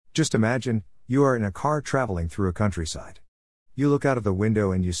Just imagine, you are in a car traveling through a countryside. You look out of the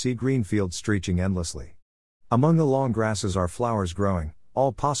window and you see green fields stretching endlessly. Among the long grasses are flowers growing,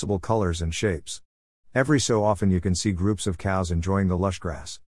 all possible colors and shapes. Every so often you can see groups of cows enjoying the lush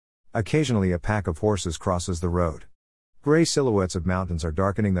grass. Occasionally a pack of horses crosses the road. Gray silhouettes of mountains are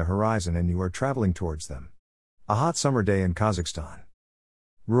darkening the horizon and you are traveling towards them. A hot summer day in Kazakhstan.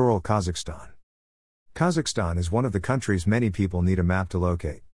 Rural Kazakhstan. Kazakhstan is one of the countries many people need a map to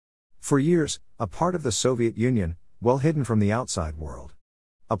locate. For years, a part of the Soviet Union, well hidden from the outside world.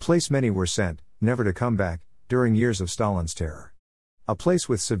 A place many were sent, never to come back, during years of Stalin's terror. A place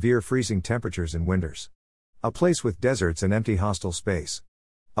with severe freezing temperatures in winters. A place with deserts and empty hostile space.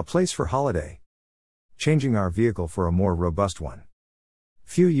 A place for holiday. Changing our vehicle for a more robust one.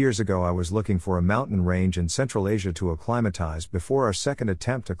 Few years ago I was looking for a mountain range in Central Asia to acclimatize before our second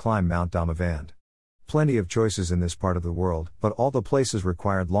attempt to climb Mount Damavand. Plenty of choices in this part of the world, but all the places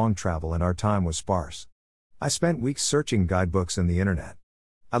required long travel and our time was sparse. I spent weeks searching guidebooks and the internet.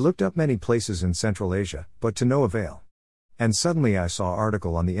 I looked up many places in Central Asia, but to no avail. And suddenly I saw an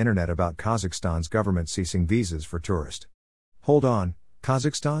article on the internet about Kazakhstan's government ceasing visas for tourists. Hold on,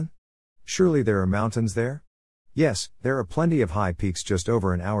 Kazakhstan? Surely there are mountains there? Yes, there are plenty of high peaks just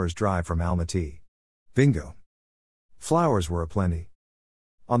over an hour's drive from Almaty. Bingo. Flowers were aplenty.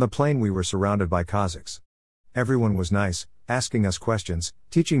 On the plane we were surrounded by Kazakhs. Everyone was nice, asking us questions,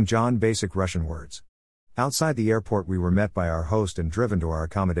 teaching John basic Russian words. Outside the airport we were met by our host and driven to our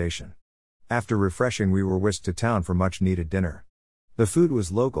accommodation. After refreshing we were whisked to town for much needed dinner. The food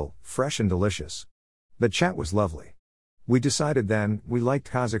was local, fresh and delicious. The chat was lovely. We decided then, we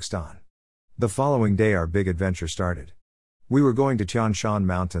liked Kazakhstan. The following day our big adventure started. We were going to Tian Shan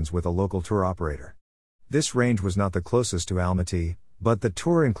Mountains with a local tour operator. This range was not the closest to Almaty, but the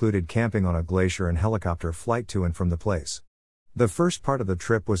tour included camping on a glacier and helicopter flight to and from the place. The first part of the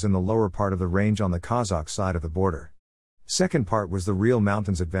trip was in the lower part of the range on the Kazakh side of the border. Second part was the real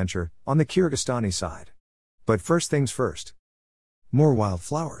mountains adventure, on the Kyrgyzstani side. But first things first. More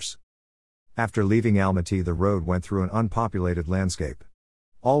wildflowers. After leaving Almaty the road went through an unpopulated landscape.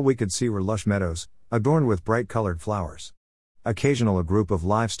 All we could see were lush meadows, adorned with bright-colored flowers. Occasional a group of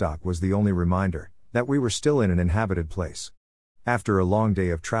livestock was the only reminder, that we were still in an inhabited place. After a long day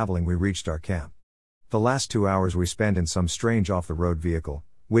of traveling we reached our camp. The last 2 hours we spent in some strange off-the-road vehicle,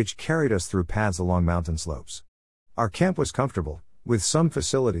 which carried us through paths along mountain slopes. Our camp was comfortable, with some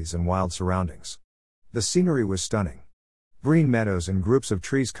facilities and wild surroundings. The scenery was stunning. Green meadows and groups of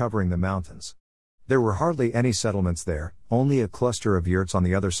trees covering the mountains. There were hardly any settlements there, only a cluster of yurts on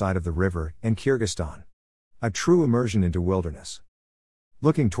the other side of the river, and Kyrgyzstan. A true immersion into wilderness.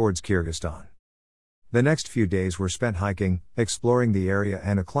 Looking towards Kyrgyzstan. The next few days were spent hiking, exploring the area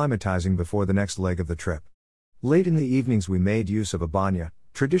and acclimatizing before the next leg of the trip. Late in the evenings we made use of a banya,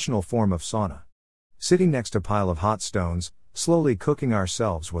 traditional form of sauna. Sitting next to a pile of hot stones, slowly cooking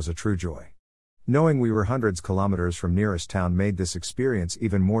ourselves was a true joy. Knowing we were hundreds kilometers from nearest town made this experience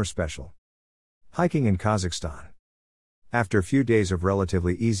even more special. Hiking in Kazakhstan. After a few days of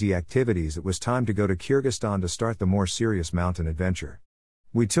relatively easy activities it was time to go to Kyrgyzstan to start the more serious mountain adventure.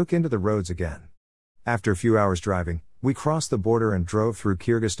 We took into the roads again. After a few hours driving, we crossed the border and drove through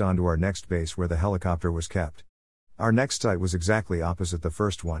Kyrgyzstan to our next base where the helicopter was kept. Our next site was exactly opposite the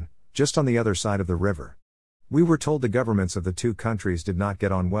first one, just on the other side of the river. We were told the governments of the two countries did not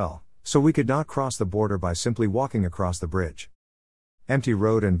get on well, so we could not cross the border by simply walking across the bridge. Empty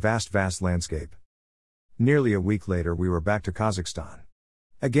road and vast landscape. Nearly a week later we were back to Kazakhstan.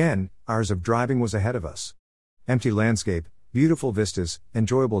 Again, hours of driving was ahead of us. Empty landscape, beautiful vistas,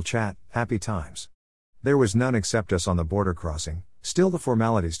 enjoyable chat, happy times. There was none except us on the border crossing, still the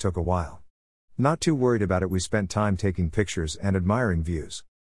formalities took a while. Not too worried about it we spent time taking pictures and admiring views.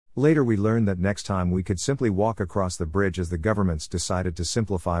 Later we learned that next time we could simply walk across the bridge as the governments decided to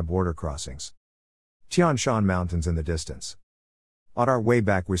simplify border crossings. Tian Shan Mountains in the distance. On our way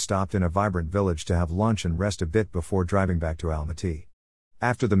back we stopped in a vibrant village to have lunch and rest a bit before driving back to Almaty.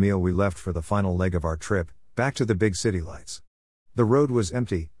 After the meal we left for the final leg of our trip, back to the big city lights. The road was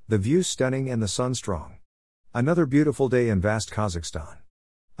empty, the view stunning and the sun strong. Another beautiful day in vast Kazakhstan.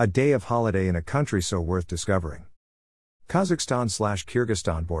 A day of holiday in a country so worth discovering.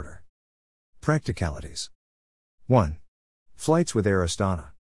 Kazakhstan/Kyrgyzstan border. Practicalities. 1. Flights with Air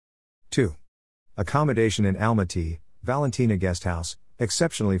Astana. 2. Accommodation in Almaty, Valentina Guest House,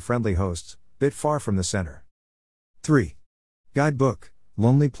 exceptionally friendly hosts, bit far from the center. 3. Guidebook,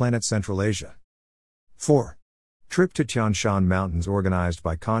 Lonely Planet Central Asia. 4. Trip to Tian Shan Mountains organized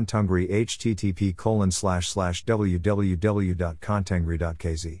by Kontungri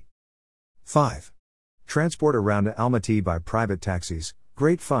http://www.kontungri.kz. 5. Transport around Almaty by private taxis,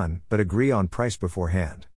 Great fun, but agree on price beforehand.